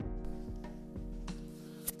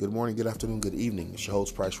Good morning, good afternoon, good evening. It's your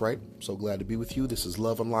host, Price Wright. I'm so glad to be with you. This is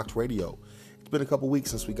Love Unlocked Radio. It's been a couple weeks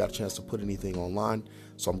since we got a chance to put anything online,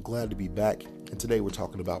 so I'm glad to be back. And today we're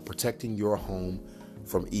talking about protecting your home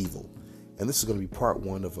from evil. And this is going to be part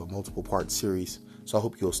one of a multiple part series, so I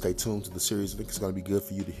hope you'll stay tuned to the series. I think it's going to be good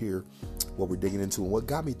for you to hear what we're digging into. And what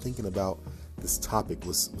got me thinking about this topic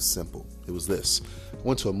was simple. It was this. I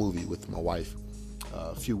went to a movie with my wife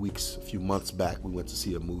a few months back. We went to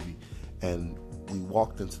see a movie, and we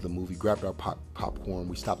walked into the movie, grabbed our popcorn.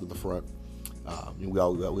 We stopped at the front. We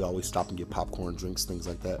always stop and get popcorn, drinks, things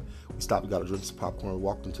like that. We stopped and got a drink, some popcorn. We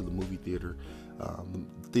walked into the movie theater. The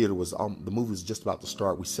movie was just about to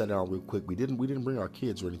start. We sat down real quick. We didn't bring our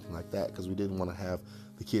kids or anything like that because we didn't want to have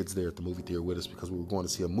the kids there at the movie theater with us because we were going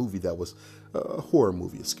to see a movie that was a horror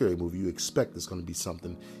movie, a scary movie. You expect there's going to be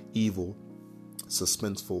something evil,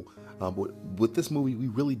 suspenseful. But with this movie, we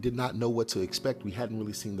really did not know what to expect. We hadn't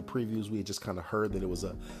really seen the previews. We had just kind of heard that it was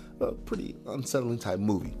a pretty unsettling type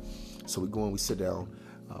movie. So we go and we sit down.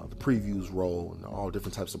 The previews roll, and all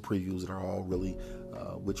different types of previews that are all really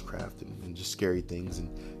witchcraft and just scary things, and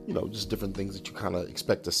just different things that you kind of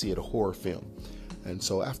expect to see at a horror film. And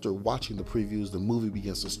so after watching the previews, the movie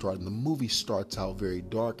begins to start, and the movie starts out very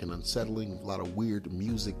dark and unsettling, a lot of weird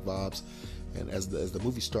music vibes. And as the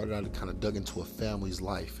movie started out, it kind of dug into a family's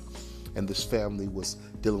life. And this family was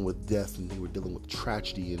dealing with death, and they were dealing with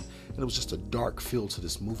tragedy, and it was just a dark feel to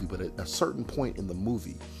this movie. But at a certain point in the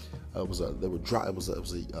movie, it was a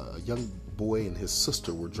young boy and his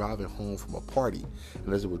sister were driving home from a party,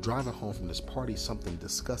 and as they were driving home from this party, something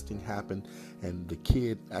disgusting happened, and the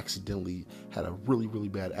kid accidentally had a really, really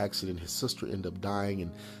bad accident. His sister ended up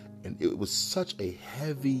dying, and it was such a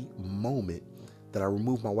heavy moment that I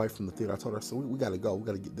removed my wife from the theater. I told her, so we got to go. We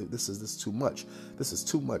got to get, this is too much. This is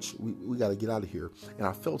too much. We got to get out of here. And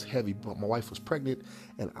I felt heavy, but my wife was pregnant,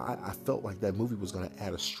 and I felt like that movie was going to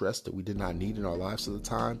add a stress that we did not need in our lives at the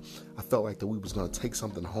time. I felt like that we was going to take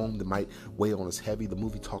something home that might weigh on us heavy. The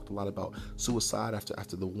movie talked a lot about suicide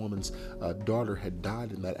after the woman's daughter had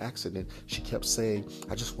died in that accident. She kept saying,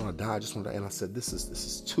 I just want to die. I just want to die. And I said, this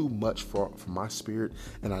is too much for my spirit,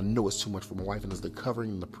 and I know it's too much for my wife. And as the covering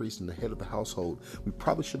and the priest and the head of the household, we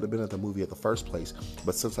probably should have been at the movie at the first place,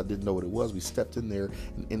 but since I didn't know what it was, we stepped in there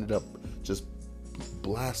and ended up just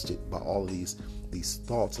blasted by all of these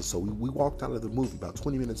thoughts. And so we walked out of the movie. About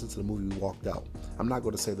 20 minutes into the movie, we walked out. I'm not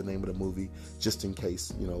going to say the name of the movie just in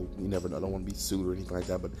case, you never know. I don't want to be sued or anything like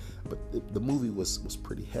that, but the movie was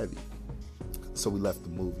pretty heavy. So we left the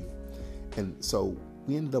movie. And so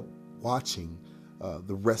we ended up watching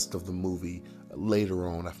the rest of the movie later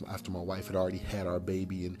on, after my wife had already had our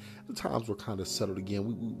baby and the times were kind of settled again.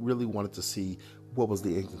 We really wanted to see what was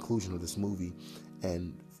the end conclusion of this movie.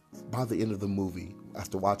 And by the end of the movie,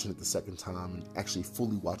 after watching it the second time and actually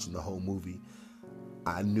fully watching the whole movie,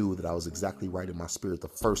 I knew that I was exactly right in my spirit the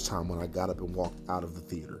first time when I got up and walked out of the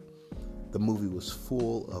theater. The movie was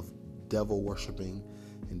full of devil worshiping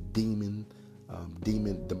and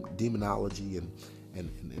demonology and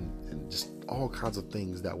just all kinds of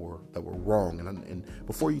things that were wrong. And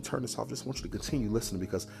before you turn this off, I just want you to continue listening,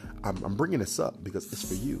 because I'm bringing this up because it's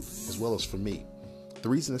for you as well as for me. The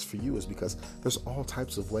reason it's for you is because there's all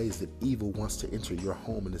types of ways that evil wants to enter your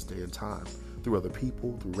home in this day and time, through other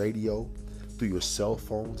people, through radio, through your cell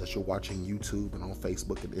phones as you're watching YouTube and on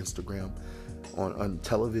Facebook and Instagram, on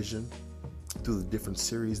television, through the different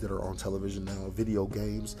series that are on television now, video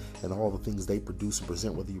games, and all the things they produce and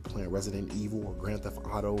present, whether you're playing Resident Evil or Grand Theft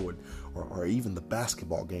Auto or even the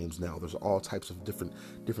basketball games now. There's all types of different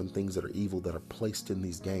things that are evil that are placed in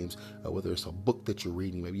these games, whether it's a book that you're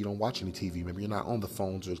reading. Maybe you don't watch any TV. Maybe you're not on the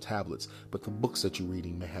phones or tablets, but the books that you're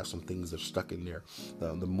reading may have some things that are stuck in there.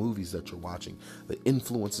 The movies that you're watching, the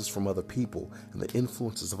influences from other people and the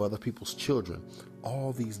influences of other people's children,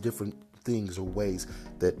 all these different things or ways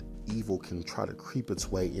that evil can try to creep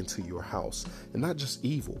its way into your house. And not just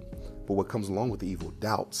evil, but what comes along with the evil: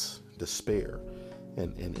 doubts, despair,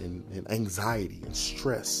 and anxiety and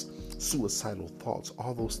stress, suicidal thoughts,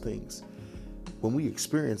 all those things. When we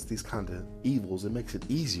experience these kind of evils, it makes it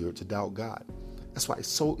easier to doubt God. That's why it's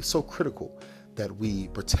so critical that we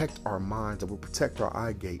protect our minds, that we protect our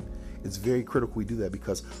eye gate. It's very critical we do that,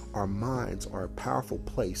 because our minds are a powerful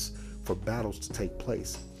place for battles to take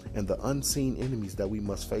place. And the unseen enemies that we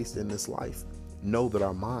must face in this life know that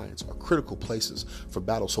our minds are critical places for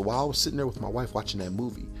battle. So while I was sitting there with my wife watching that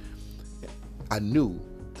movie, I knew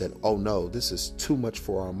that, oh no, this is too much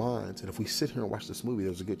for our minds. And if we sit here and watch this movie,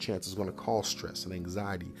 there's a good chance it's going to cause stress and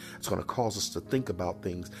anxiety. It's going to cause us to think about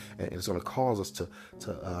things, and it's going to cause us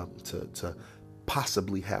to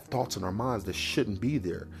possibly have thoughts in our minds that shouldn't be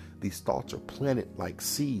there. These thoughts are planted like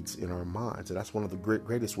seeds in our minds, and that's one of the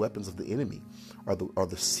greatest weapons of the enemy, are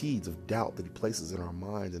the seeds of doubt that he places in our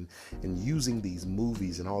minds. And using these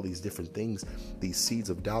movies and all these different things, these seeds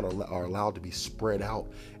of doubt are allowed to be spread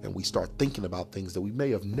out, and we start thinking about things that we may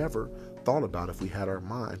have never thought about if we had our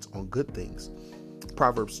minds on good things.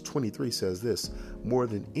 Proverbs 23 says this: more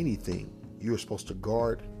than anything, you're supposed to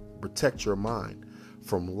guard, protect your mind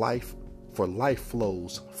from life, for life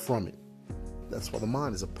flows from it. That's why the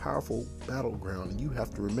mind is a powerful battleground, and you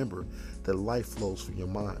have to remember that life flows from your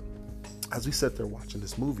mind. As we sat there watching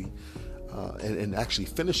this movie, and actually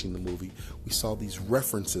finishing the movie, we saw these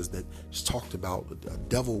references that just talked about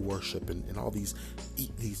devil worship and all these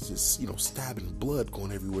just, stabbing, blood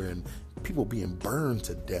going everywhere, and people being burned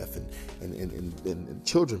to death, and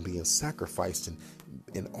children being sacrificed,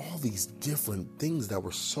 and all these different things that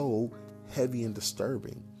were so heavy and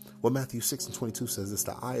disturbing. Well, Matthew 6:22 says this: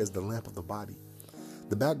 the eye is the lamp of the body.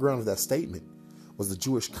 The background of that statement was the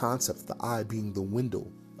Jewish concept of the eye being the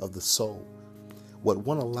window of the soul. What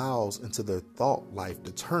one allows into their thought life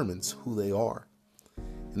determines who they are.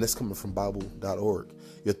 And that's coming from Bible.org.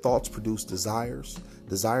 Your thoughts produce desires,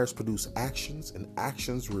 desires produce actions, and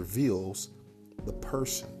actions reveals the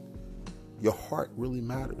person. Your heart really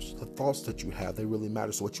matters. The thoughts that you have, they really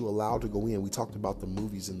matter. So what you allow to go in, we talked about the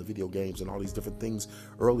movies and the video games and all these different things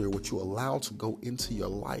earlier, what you allow to go into your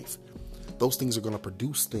life, those things are going to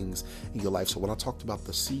produce things in your life. So when I talked about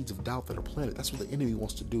the seeds of doubt that are planted, that's what the enemy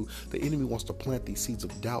wants to do. The enemy wants to plant these seeds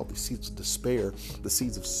of doubt, these seeds of despair, the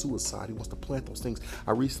seeds of suicide. He wants to plant those things.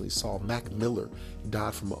 I recently saw Mac Miller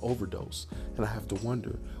died from an overdose, and I have to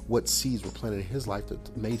wonder what seeds were planted in his life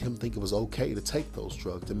that made him think it was okay to take those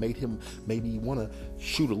drugs, that made him maybe want to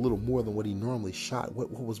shoot a little more than what he normally shot. What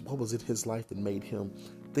was in his life that made him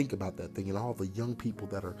think about that thing? And all the young people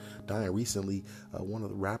that are dying recently, one of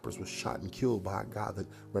the rappers was shot and killed by a guy that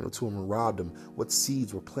ran up to him and robbed him. What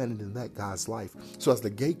seeds were planted in that guy's life? So as the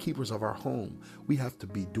gatekeepers of our home, we have to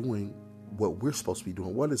be doing what we're supposed to be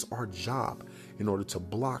doing. What is our job in order to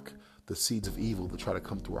block the seeds of evil that try to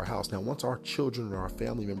come through our house? Now, once our children or our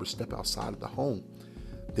family members step outside of the home,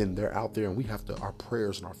 then they're out there, and we have to, our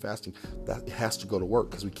prayers and our fasting, that has to go to work,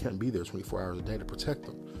 because we can't be there 24 hours a day to protect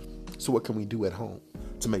them. So what can we do at home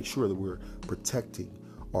to make sure that we're protecting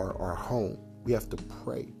our home? We have to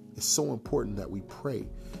pray. It's so important that we pray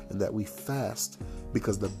and that we fast,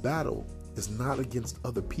 because the battle is not against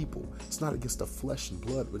other people. It's not against the flesh and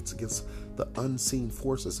blood, but it's against the unseen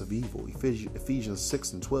forces of evil. Ephesians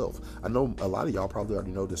 6:12. I know a lot of y'all probably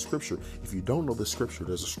already know this scripture. If you don't know the scripture,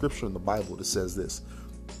 there's a scripture in the Bible that says this.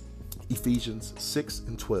 Ephesians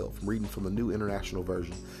 6:12, I'm reading from the New International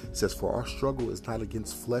Version. It says, "For our struggle is not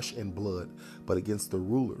against flesh and blood, but against the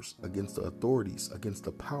rulers, against the authorities, against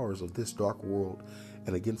the powers of this dark world,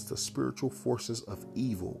 and against the spiritual forces of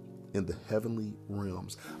evil in the heavenly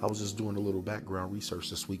realms." I was just doing a little background research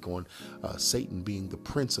this week on Satan being the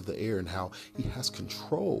prince of the air, and how he has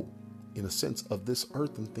control, in a sense, of this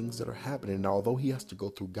earth and things that are happening. And although he has to go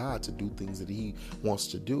through God to do things that he wants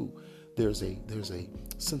to do, there's a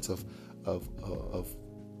sense of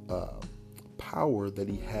power that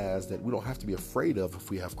he has that we don't have to be afraid of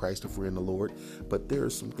if we have Christ, if we're in the Lord. But there are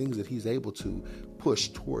some things that he's able to push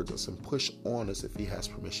towards us and push on us if he has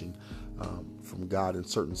permission from God in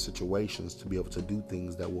certain situations to be able to do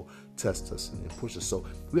things that will test us and push us. So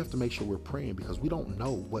we have to make sure we're praying, because we don't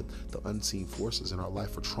know what the unseen forces in our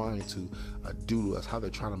life are trying to do to us, how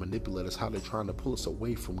they're trying to manipulate us, how they're trying to pull us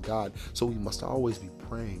away from God. So we must always be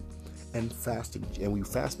praying and fasting. And we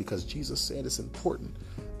fast because Jesus said it's important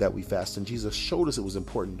that we fast, and Jesus showed us it was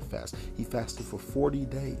important to fast. He fasted for 40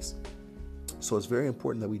 days. So it's very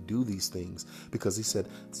important that we do these things, because he said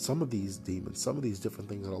some of these demons, some of these different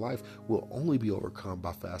things in our life will only be overcome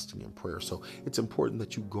by fasting and prayer. So it's important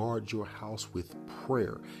that you guard your house with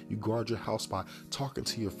prayer. You guard your house by talking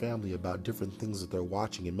to your family about different things that they're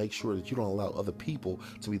watching, and make sure that you don't allow other people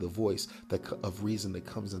to be the voice of reason that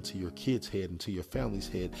comes into your kid's head, into your family's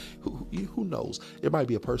head. Who knows? There might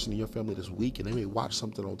be a person in your family that's weak, and they may watch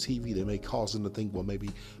something on TV that may cause them to think, well,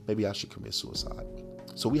 maybe I should commit suicide.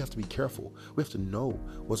 So we have to be careful. We have to know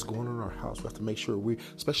what's going on in our house. We have to make sure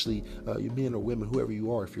especially you men or women, whoever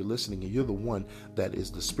you are, if you're listening and you're the one that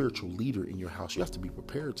is the spiritual leader in your house, you have to be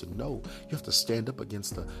prepared to know. You have to stand up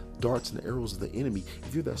against the darts and the arrows of the enemy.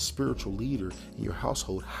 If you're that spiritual leader in your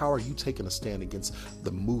household, how are you taking a stand against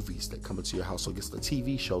the movies that come into your house, against the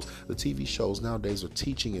TV shows? The TV shows nowadays are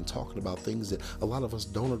teaching and talking about things that a lot of us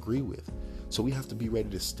don't agree with. So we have to be ready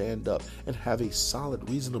to stand up and have a solid,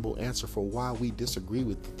 reasonable answer for why we disagree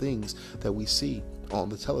with the things that we see on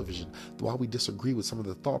the television, why we disagree with some of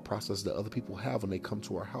the thought process that other people have when they come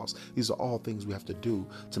to our house. These are all things we have to do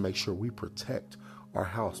to make sure we protect our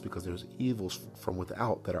house, because there's evils from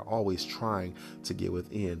without that are always trying to get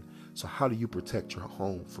within. So how do you protect your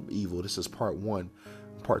home from evil? This is part one.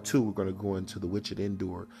 Part two, we're going to go into the witch at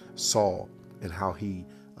Endor, Saul, and how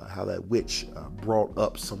that witch brought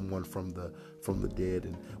up someone from the dead,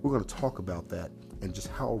 and we're going to talk about that and just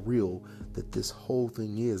how real that this whole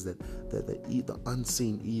thing is, that the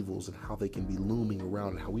unseen evils and how they can be looming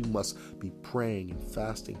around, and how we must be praying and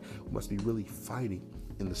fasting. We must be really fighting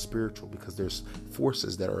in the spiritual, because there's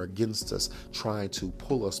forces that are against us trying to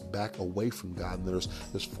pull us back away from God, and there's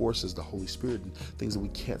forces, the Holy Spirit, and things that we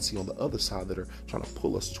can't see on the other side that are trying to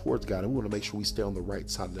pull us towards God, and we want to make sure we stay on the right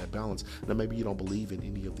side of that balance. Now, maybe you don't believe in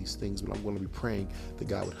any of these things, but I'm going to be praying that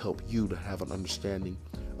God would help you to have an understanding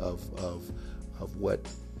of what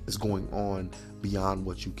is going on beyond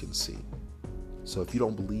what you can see. So if you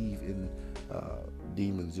don't believe in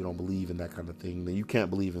demons, you don't believe in that kind of thing, then you can't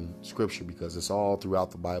believe in scripture, because it's all throughout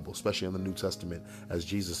the Bible, especially in the New Testament, as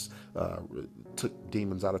Jesus took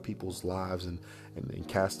demons out of people's lives and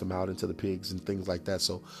cast them out into the pigs and things like that.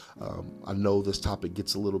 So I know this topic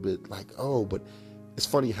gets a little bit like, but it's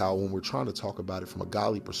funny how when we're trying to talk about it from a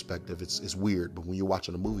godly perspective, it's weird, but when you're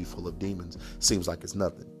watching a movie full of demons, it seems like it's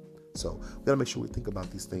nothing. So we got to make sure we think about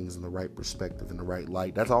these things in the right perspective, in the right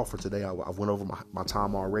light. That's all for today. I've went over my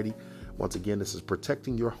time already. Once again, this is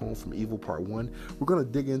Protecting Your Home from Evil Part 1. We're going to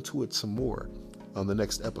dig into it some more on the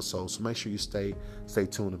next episode. So make sure you stay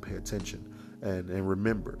tuned and pay attention. And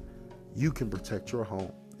remember, you can protect your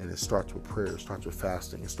home. And it starts with prayer, it starts with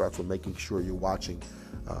fasting, it starts with making sure you're watching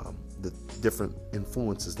the different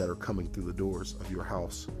influences that are coming through the doors of your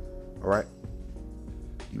house. All right?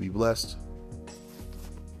 You be blessed.